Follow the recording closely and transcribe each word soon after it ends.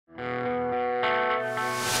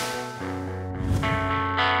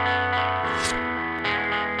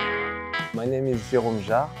is Jérôme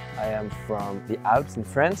Jarre. I am from the Alps in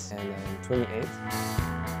France and I'm 28.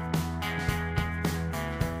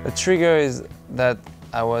 The trigger is that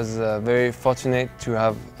I was very fortunate to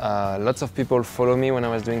have lots of people follow me when I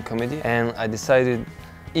was doing comedy, and I decided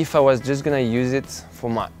if I was just gonna use it for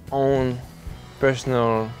my own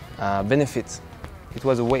personal benefit, it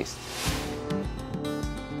was a waste.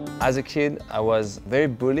 As a kid, I was very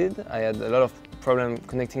bullied. I had a lot of problem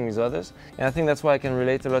connecting with others, and I think that's why I can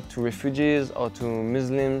relate a lot to refugees or to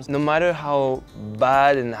Muslims. No matter how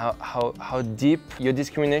bad and how deep your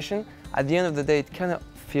discrimination, at the end of the day it kind of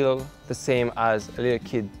feels the same as a little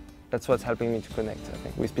kid. That's what's helping me to connect, I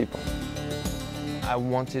think, with people. I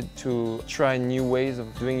wanted to try new ways of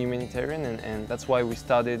doing humanitarian, and that's why we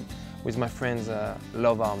started with my friends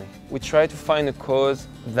Love Army. We try to find a cause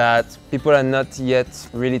that people are not yet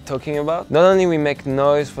really talking about. Not only we make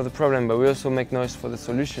noise for the problem, but we also make noise for the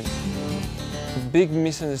solution. The big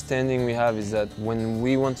misunderstanding we have is that when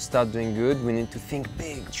we want to start doing good, we need to think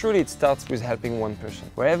big. Truly, it starts with helping one person.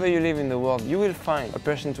 Wherever you live in the world, you will find a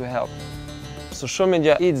person to help. Social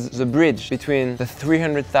media is the bridge between the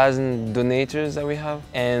 300,000 donators that we have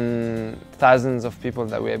and thousands of people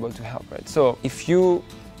that we're able to help, right? So if you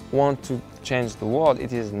want to change the world,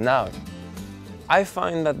 it is now. I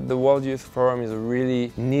find that the World Youth Forum is a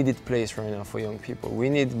really needed place right now for young people. We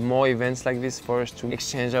need more events like this for us to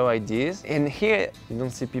exchange our ideas. And here, you don't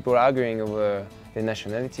see people arguing over their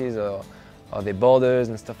nationalities or their borders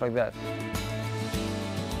and stuff like that.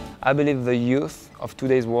 I believe the youth of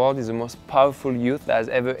today's world is the most powerful youth that has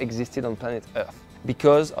ever existed on planet Earth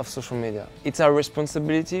because of social media. It's our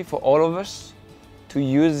responsibility for all of us to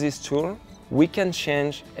use this tool. We can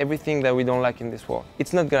change everything that we don't like in this world.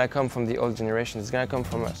 It's not gonna come from the old generation, it's gonna come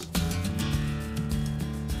from us.